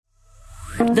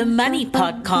The Money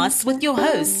Podcast with your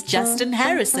hosts, Justin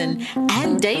Harrison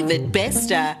and David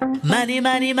Bester. Money,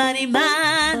 money, money,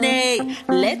 money.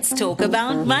 Let's talk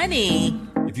about money.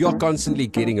 If you are constantly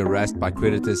getting harassed by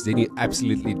creditors, then you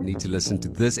absolutely need to listen to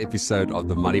this episode of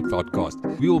the Money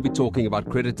Podcast. We will be talking about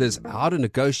creditors, how to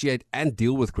negotiate and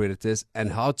deal with creditors, and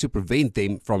how to prevent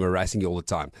them from harassing you all the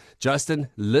time. Justin,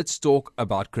 let's talk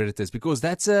about creditors because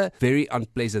that's a very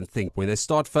unpleasant thing. When they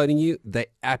start phoning you, they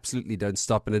absolutely don't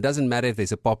stop. And it doesn't matter if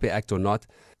there's a POPI Act or not,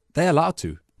 they're allowed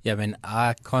to. Yeah, I mean,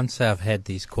 I can't say I've had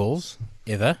these calls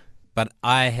ever, but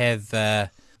I have...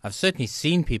 I've certainly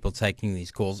seen people taking these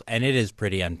calls, and it is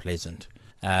pretty unpleasant.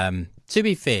 To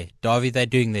be fair, Davy, they're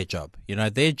doing their job. You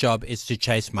know, their job is to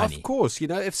chase money. Of course, you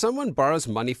know, if someone borrows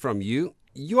money from you,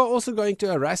 you are also going to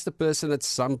harass the person at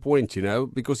some point, you know,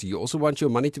 because you also want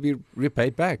your money to be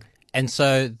repaid back. And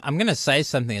so I'm going to say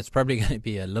something that's probably going to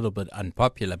be a little bit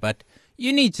unpopular, but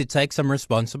you need to take some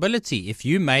responsibility. If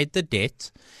you made the debt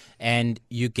and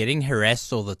you're getting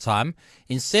harassed all the time,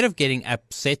 instead of getting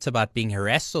upset about being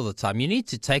harassed all the time, you need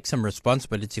to take some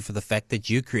responsibility for the fact that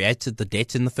you created the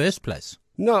debt in the first place.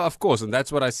 No, of course, and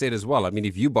that's what I said as well. I mean,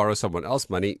 if you borrow someone else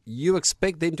money, you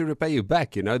expect them to repay you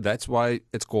back, you know. That's why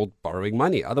it's called borrowing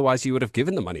money. Otherwise, you would have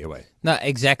given the money away. No,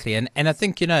 exactly. And I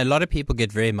think, you know, a lot of people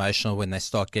get very emotional when they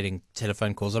start getting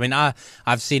telephone calls. I mean,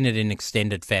 I've seen it in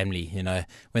extended family, you know,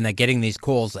 when they're getting these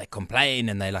calls, they complain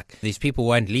and they're like, these people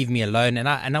won't leave me alone. And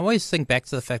I always think back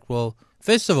to the fact, well,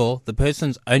 first of all, the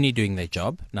person's only doing their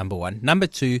job, number one. Number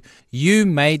two, you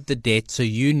made the debt, so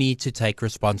you need to take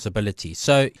responsibility.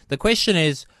 So the question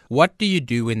is, what do you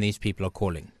do when these people are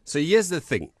calling? So here's the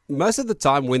thing. Most of the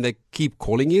time when they keep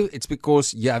calling you, it's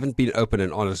because you haven't been open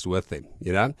and honest with them,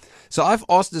 you know? So I've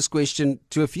asked this question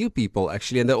to a few people,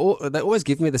 actually, and they always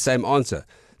give me the same answer.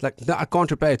 Like, no, I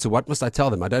can't repay it, so what must I tell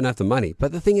them? I don't have the money.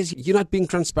 But the thing is, you're not being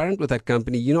transparent with that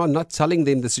company. You're not telling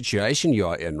them the situation you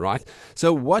are in, right?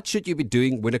 So what should you be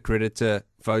doing when a creditor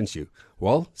phones you?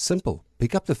 Well, simple.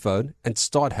 Pick up the phone and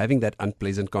start having that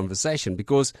unpleasant conversation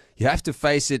because you have to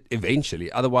face it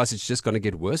eventually. Otherwise, it's just going to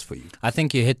get worse for you. I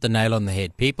think you hit the nail on the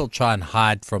head. People try and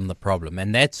hide from the problem,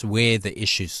 and that's where the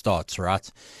issue starts,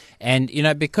 right? And, you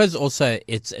know, because also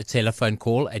it's a telephone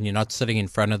call and you're not sitting in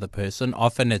front of the person,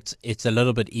 often it's a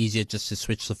little bit easier just to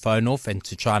switch the phone off and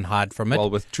to try and hide from it. Well,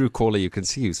 with Truecaller, you can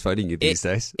see who's phoning you these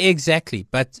days. Exactly.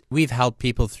 But we've helped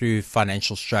people through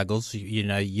financial struggles. You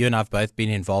know, you and I have both been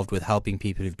involved with helping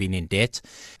people who've been in debt.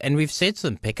 And we've said to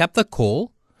them, pick up the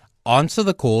call, answer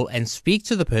the call and speak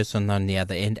to the person on the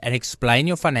other end and explain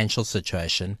your financial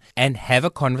situation and have a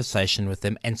conversation with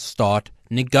them and start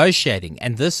negotiating.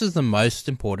 And this is the most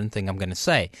important thing I'm going to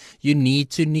say. You need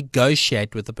to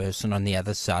negotiate with the person on the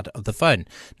other side of the phone.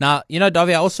 Now, you know,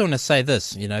 Davy, I also want to say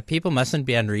this, you know, people mustn't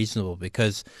be unreasonable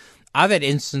because I've had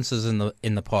instances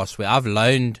in the past where I've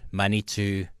loaned money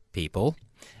to people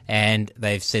and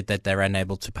they've said that they're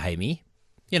unable to pay me.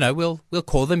 You know, we'll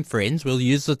call them friends. We'll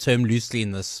use the term loosely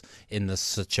in this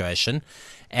situation.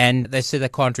 And they say they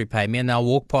can't repay me, and they'll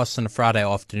walk past on a Friday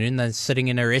afternoon. They're sitting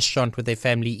in a restaurant with their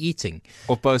family eating,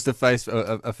 or post a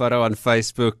photo on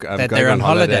Facebook that going they're on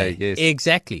holiday. Yes.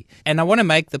 Exactly. And I want to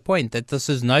make the point that this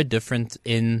is no different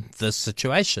in this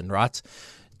situation, right?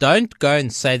 Don't go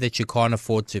and say that you can't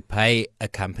afford to pay a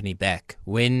company back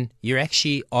when you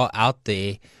actually are out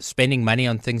there spending money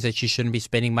on things that you shouldn't be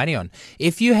spending money on.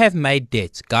 If you have made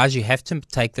debt, guys, you have to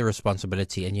take the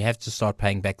responsibility and you have to start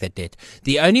paying back that debt.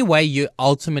 The only way you're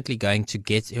ultimately going to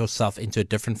get yourself into a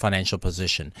different financial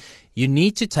position, you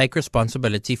need to take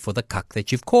responsibility for the cuck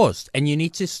that you've caused, and you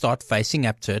need to start facing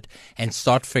up to it and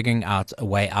start figuring out a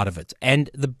way out of it. And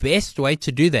the best way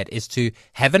to do that is to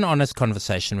have an honest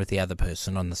conversation with the other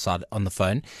person on the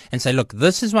phone and say, look,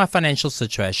 this is my financial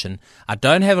situation. I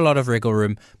don't have a lot of wriggle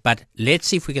room, but let's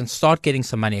see if we can start getting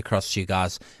some money across to you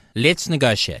guys. Let's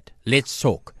negotiate. Let's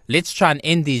talk. Let's try and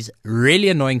end these really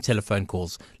annoying telephone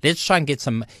calls. Let's try and get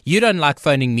some. You don't like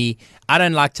phoning me. I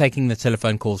don't like taking the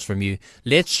telephone calls from you.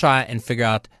 Let's try and figure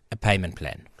out a payment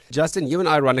plan. Justin, you and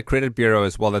I run a credit bureau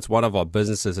as well. That's one of our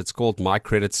businesses. It's called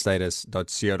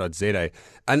mycreditstatus.co.za.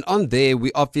 And on there,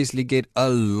 we obviously get a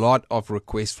lot of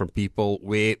requests from people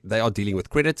where they are dealing with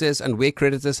creditors and where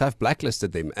creditors have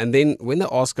blacklisted them. And then when they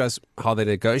ask us how they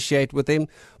negotiate with them,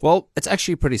 well, it's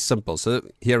actually pretty simple. So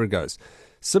here it goes.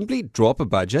 simply draw up a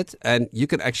budget, and you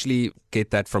can actually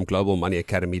get that from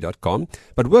globalmoneyacademy.com.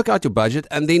 But work out your budget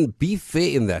and then be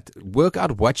fair in that. Work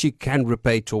out what you can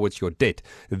repay towards your debt.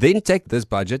 Then take this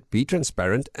budget, be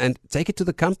transparent, and take it to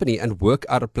the company and work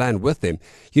out a plan with them.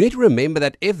 You need to remember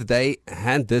that if they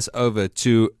hand this over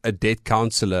to a debt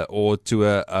counselor or to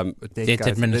a debt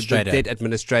administrator, debt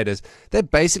administrators, they're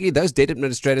basically, those debt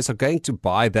administrators are going to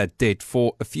buy that debt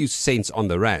for a few cents on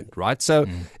the rand, right? So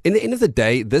in the end of the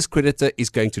day, this creditor is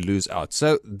going to lose out.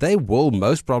 So they will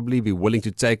most probably be willing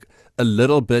to take a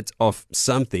little bit of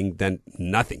something than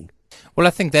nothing. Well,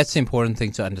 I think that's the important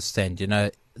thing to understand.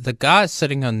 The guy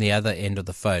sitting on the other end of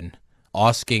the phone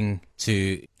asking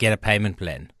to get a payment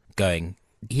plan going,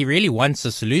 he really wants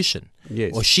a solution.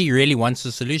 Yes. Or she really wants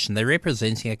a solution. They're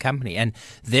representing a company, and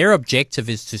their objective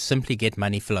is to simply get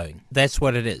money flowing. That's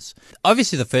what it is.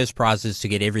 Obviously, the first prize is to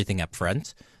get everything up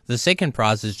front. The second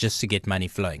prize is just to get money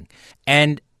flowing.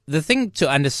 And the thing to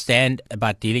understand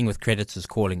about dealing with creditors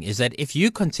calling is that if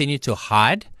you continue to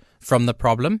hide from the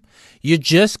problem, you're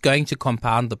just going to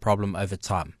compound the problem over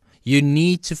time. You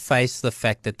need to face the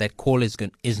fact that that call is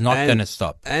not going to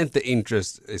stop. And the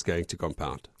interest is going to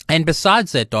compound. And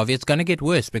besides that, Davy, it's going to get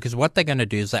worse, because what they're going to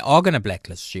do is they are going to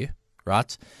blacklist you,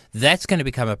 right? That's going to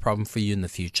become a problem for you in the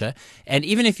future. And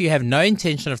even if you have no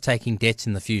intention of taking debt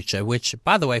in the future, which,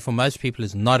 by the way, for most people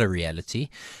is not a reality,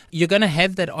 you're going to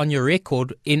have that on your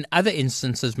record in other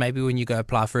instances, maybe when you go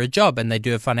apply for a job and they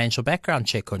do a financial background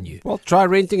check on you. Well, try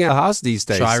renting a house these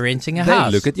days. Try renting a They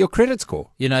house. look at your credit score.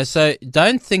 So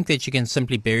don't think that you can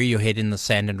simply bury your head in the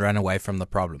sand and run away from the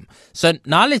problem. So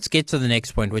now let's get to the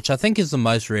next point, which I think is the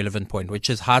most relevant point, which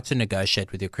is how to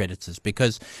negotiate with your creditors.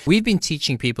 Because we've been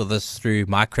teaching people this through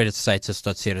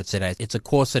mycreditstatus.co.za. It's a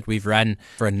course that we've run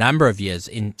for a number of years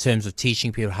in terms of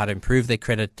teaching people how to improve their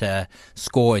credit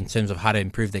score, in terms of how to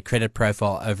improve their credit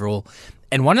profile overall.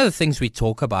 And one of the things we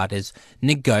talk about is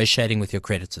negotiating with your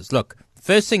creditors. Look,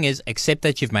 first thing is accept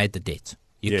that you've made the debt.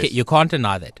 You can't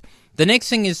deny that. The next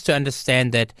thing is to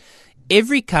understand that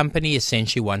every company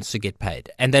essentially wants to get paid,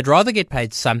 and they'd rather get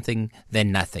paid something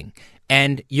than nothing.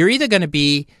 And you're either going to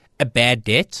be a bad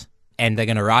debt and they're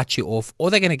going to write you off, or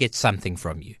they're going to get something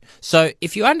from you. So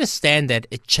if you understand that,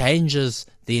 it changes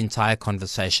the entire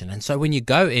conversation. And so when you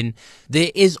go in,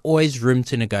 there is always room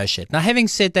to negotiate. Now, having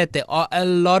said that, there are a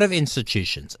lot of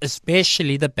institutions,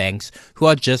 especially the banks, who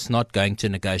are just not going to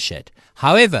negotiate.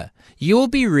 However, you'll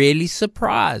be really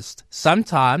surprised.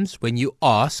 Sometimes when you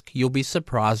ask, you'll be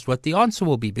surprised what the answer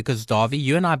will be, because, Davy,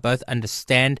 you and I both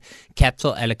understand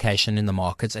capital allocation in the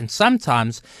markets. And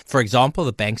sometimes, for example,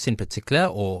 the banks in particular,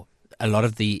 or a lot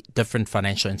of the different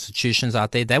financial institutions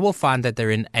out there, they will find that they're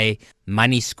in a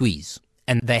money squeeze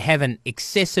and they have an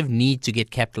excessive need to get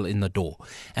capital in the door.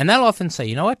 And they'll often say,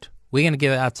 you know what, we're going to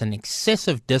give out an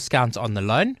excessive discount on the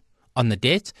loan, on the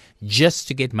debt, just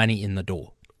to get money in the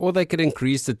door. Or they can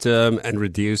increase the term and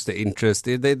reduce the interest.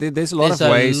 There's a lot of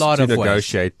ways to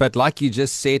negotiate. But like you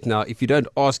just said now, if you don't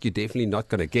ask, you're definitely not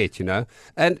going to get,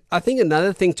 And I think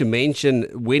another thing to mention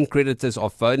when creditors are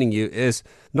phoning you is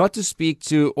not to speak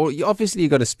to, or obviously you're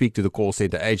going to speak to the call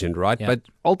center agent, right? Yeah. But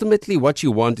ultimately what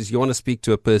you want is you want to speak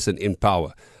to a person in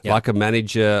power, like a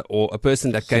manager or a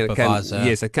person that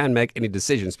can make any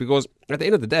decisions. Because at the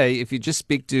end of the day, if you just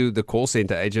speak to the call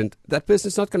center agent, that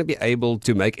person's not going to be able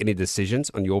to make any decisions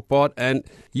on your part, and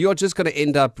you're just going to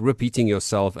end up repeating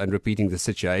yourself and repeating the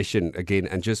situation again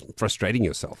and just frustrating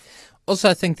yourself. Also,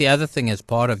 I think the other thing as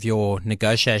part of your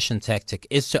negotiation tactic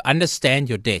is to understand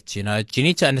your debt. You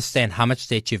need to understand how much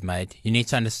debt you've made. You need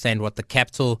to understand what the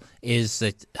capital is,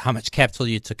 how much capital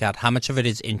you took out, how much of it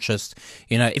is interest.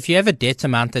 If you have a debt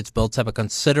amount that's built up a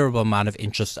considerable amount of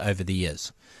interest over the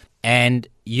years, and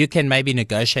you can maybe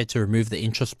negotiate to remove the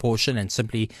interest portion and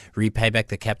simply repay back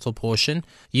the capital portion,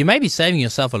 you may be saving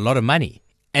yourself a lot of money.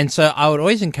 And so I would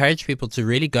always encourage people to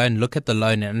really go and look at the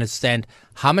loan and understand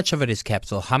how much of it is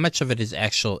capital, how much of it is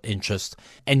actual interest,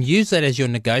 and use that as your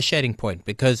negotiating point,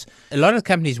 because a lot of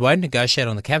companies won't negotiate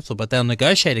on the capital, but they'll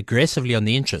negotiate aggressively on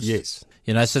the interest. Yes.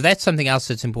 So that's something else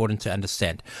that's important to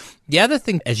understand. The other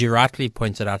thing, as you rightly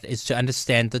pointed out, is to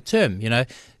understand the term. A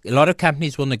lot of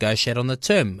companies will negotiate on the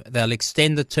term. They'll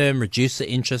extend the term, reduce the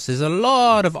interest. There's a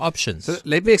lot of options. So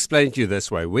let me explain it to you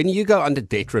this way. When you go under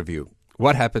debt review,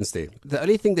 what happens there? The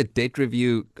only thing that debt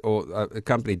review or a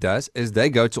company does is they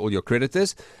go to all your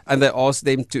creditors and they ask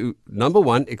them to, number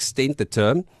one, extend the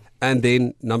term, and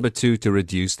then number two, to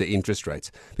reduce the interest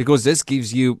rates, because this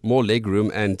gives you more leg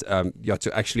room and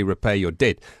to actually repay your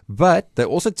debt. But they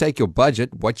also take your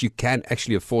budget, what you can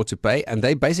actually afford to pay, and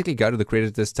they basically go to the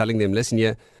creditors telling them, listen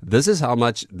here, this is how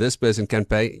much this person can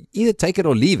pay, either take it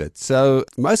or leave it. So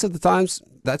most of the times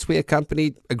that's where a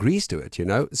company agrees to it, you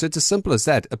know. So it's as simple as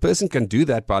that. A person can do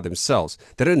that by themselves.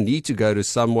 They don't need to go to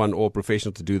someone or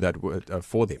professional to do that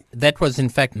for them. That was, in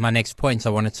fact, my next point I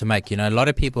wanted to make. You know, a lot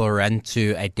of people run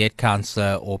to a debt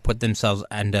counselor or put themselves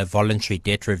under voluntary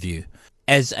debt review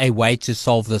as a way to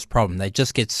solve this problem. They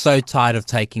just get so tired of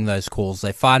taking those calls.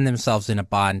 They find themselves in a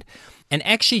bind. And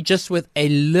actually, just with a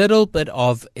little bit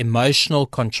of emotional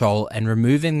control and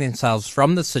removing themselves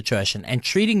from the situation and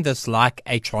treating this like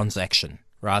a transaction,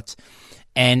 right?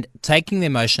 And taking the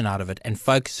emotion out of it and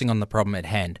focusing on the problem at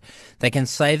hand, they can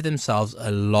save themselves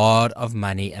a lot of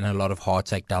money and a lot of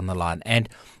heartache down the line. And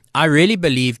I really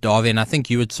believe, Davy, and I think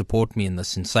you would support me in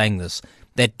this, in saying this,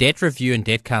 that debt review and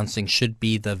debt counseling should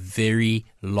be the very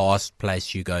last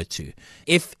place you go to.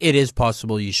 If it is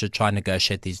possible, you should try and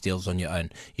negotiate these deals on your own.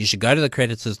 You should go to the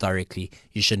creditors directly.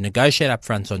 You should negotiate up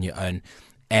front on your own.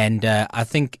 And I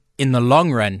think in the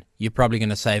long run, you're probably going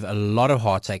to save a lot of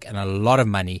heartache and a lot of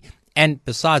money. And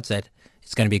besides that,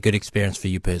 it's going to be a good experience for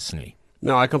you personally.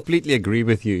 No, I completely agree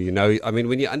with you. You know, I mean,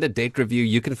 when you're under debt review,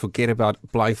 you can forget about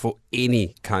applying for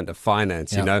any kind of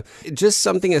finance, you know. Just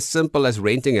something as simple as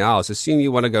renting a house. Assume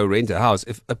you want to go rent a house.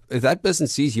 If that person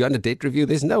sees you under debt review,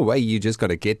 there's no way you just got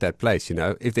to get that place, you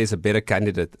know, if there's a better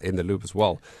candidate in the loop as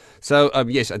well. So,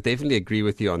 yes, I definitely agree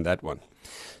with you on that one.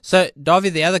 So, Davy,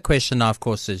 the other question now, of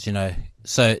course, is, you know,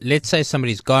 so let's say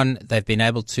somebody's gone, they've been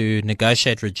able to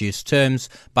negotiate reduced terms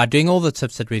by doing all the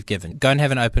tips that we've given. Go and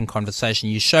have an open conversation.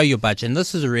 You show your budget, and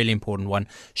this is a really important one.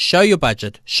 Show your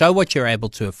budget. Show what you're able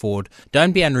to afford.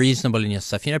 Don't be unreasonable in your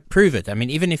stuff. You know, prove it. I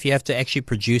mean, even if you have to actually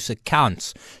produce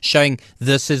accounts showing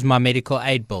this is my medical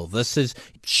aid bill,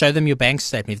 show them your bank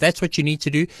statement. If that's what you need to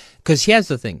do, because here's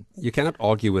the thing. You cannot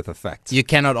argue with a fact. You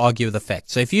cannot argue with a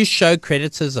fact. So if you show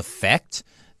creditors a fact,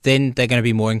 then they're going to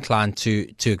be more inclined to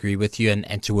agree with you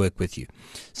and to work with you.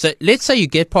 So let's say you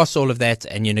get past all of that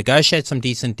and you negotiate some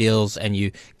decent deals and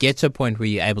you get to a point where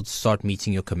you're able to start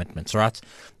meeting your commitments, right?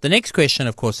 The next question,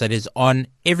 of course, that is on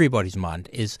everybody's mind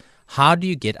is, how do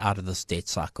you get out of this debt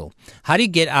cycle? How do you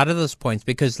get out of this point?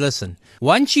 Because listen,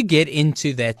 once you get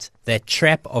into that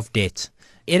trap of debt,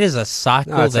 it is a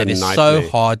cycle that is so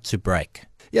hard to break.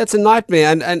 Yeah, it's a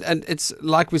nightmare, and it's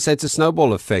like we said, it's a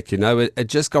snowball effect, you know, it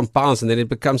just compounds, and then it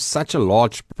becomes such a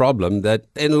large problem that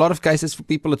in a lot of cases for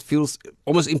people it feels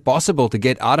almost impossible to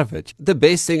get out of it. The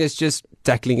best thing is just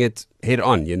tackling it head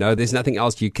on, you know, there's nothing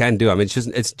else you can do. I mean,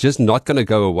 it's just not going to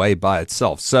go away by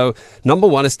itself. So number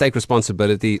one is take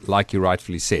responsibility, like you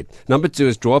rightfully said. Number two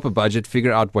is draw up a budget,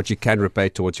 figure out what you can repay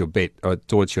towards your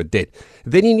debt.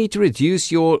 Then you need to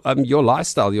reduce your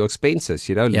lifestyle, your expenses,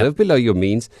 you know, live below your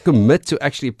means, commit to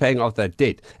actually paying off that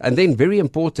debt. And then very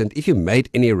important, if you made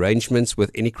any arrangements with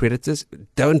any creditors,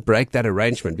 don't break that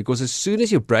arrangement, because as soon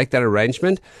as you break that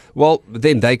arrangement, well,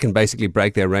 then they can basically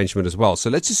break the arrangement as well.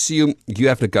 So let's assume you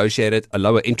have negotiated a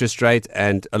lower interest rate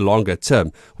and a longer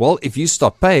term. Well, if you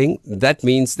stop paying, that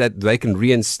means that they can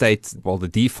reinstate, the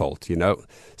default, you know.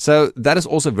 So that is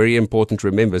also very important to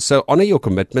remember. So honor your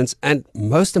commitments, and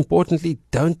most importantly,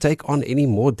 don't take on any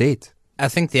more debt. I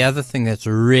think the other thing that's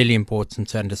really important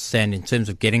to understand in terms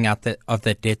of getting out of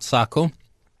that debt cycle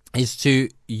is to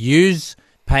use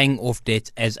paying off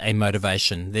debt as a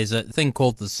motivation. There's a thing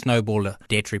called the snowball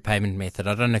debt repayment method.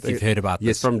 I don't know if you've heard about this.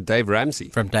 Yes, from Dave Ramsey.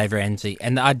 From Dave Ramsey.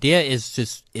 And the idea is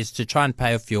to try and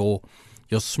pay off your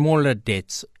smaller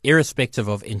debts, irrespective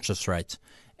of interest rate,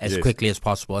 as quickly as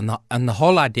possible. And the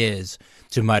whole idea is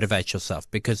to motivate yourself,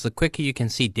 because the quicker you can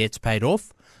see debts paid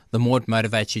off, the more it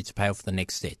motivates you to pay off the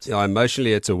next debt. Yeah,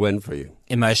 emotionally, it's a win for you.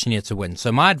 Emotionally, it's a win. So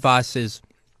my advice is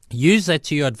use that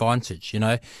to your advantage. You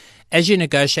know, as you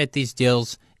negotiate these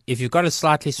deals, if you've got a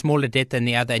slightly smaller debt than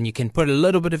the other and you can put a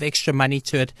little bit of extra money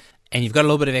to it, and you've got a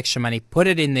little bit of extra money, put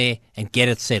it in there and get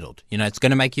it settled. You know, it's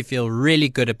going to make you feel really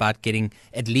good about getting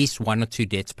at least one or two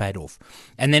debts paid off.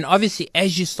 And then obviously,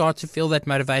 as you start to feel that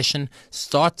motivation,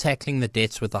 start tackling the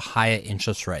debts with the higher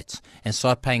interest rates and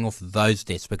start paying off those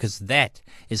debts, because that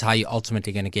is how you're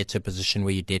ultimately going to get to a position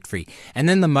where you're debt free. And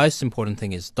then the most important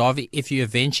thing is, Davy, if you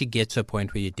eventually get to a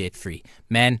point where you're debt free,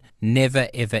 man, never,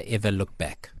 ever, ever look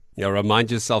back. Yeah, remind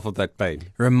yourself of that pain.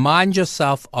 Remind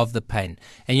yourself of the pain.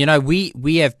 And, you know,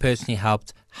 we have personally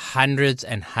helped hundreds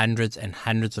and hundreds and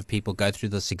hundreds of people go through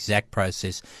this exact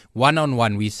process.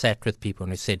 One-on-one, we sat with people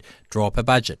and we said, draw up a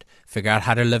budget, figure out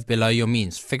how to live below your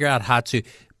means, figure out how to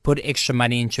put extra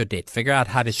money into your debt, figure out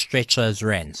how to stretch those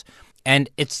rands.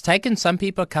 And it's taken some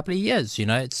people a couple of years, you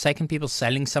know. It's taken people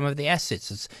selling some of their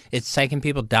assets. It's taken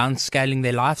people downscaling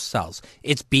their lifestyles.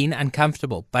 It's been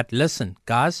uncomfortable. But listen,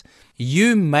 guys,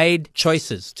 you made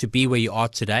choices to be where you are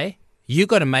today. You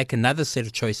got to make another set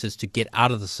of choices to get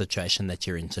out of the situation that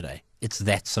you're in today. It's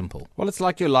that simple. Well, it's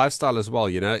like your lifestyle as well.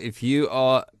 If you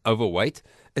are overweight,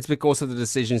 it's because of the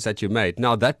decisions that you made.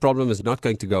 Now, that problem is not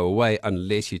going to go away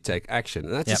unless you take action.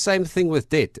 And that's the same thing with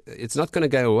debt. It's not going to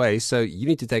go away. So you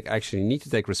need to take action. You need to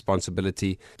take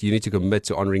responsibility. You need to commit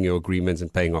to honoring your agreements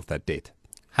and paying off that debt.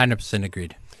 100%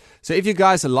 agreed. So if you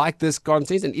guys like this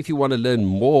content and if you want to learn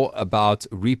more about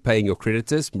repaying your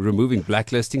creditors, removing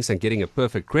blacklistings and getting a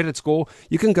perfect credit score,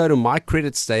 you can go to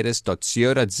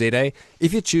mycreditstatus.co.za.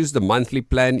 If you choose the monthly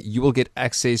plan, you will get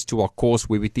access to our course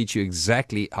where we teach you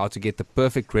exactly how to get the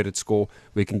perfect credit score.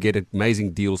 We can get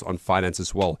amazing deals on finance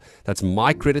as well. That's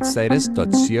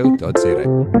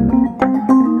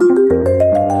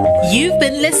mycreditstatus.co.za. You've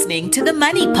been listening to the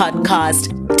Money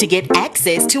Podcast. To get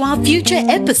access to our future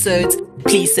episodes,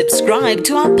 please subscribe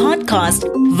to our podcast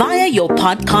via your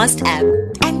podcast app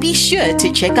and be sure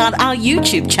to check out our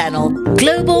YouTube channel,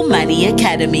 Global Money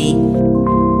Academy.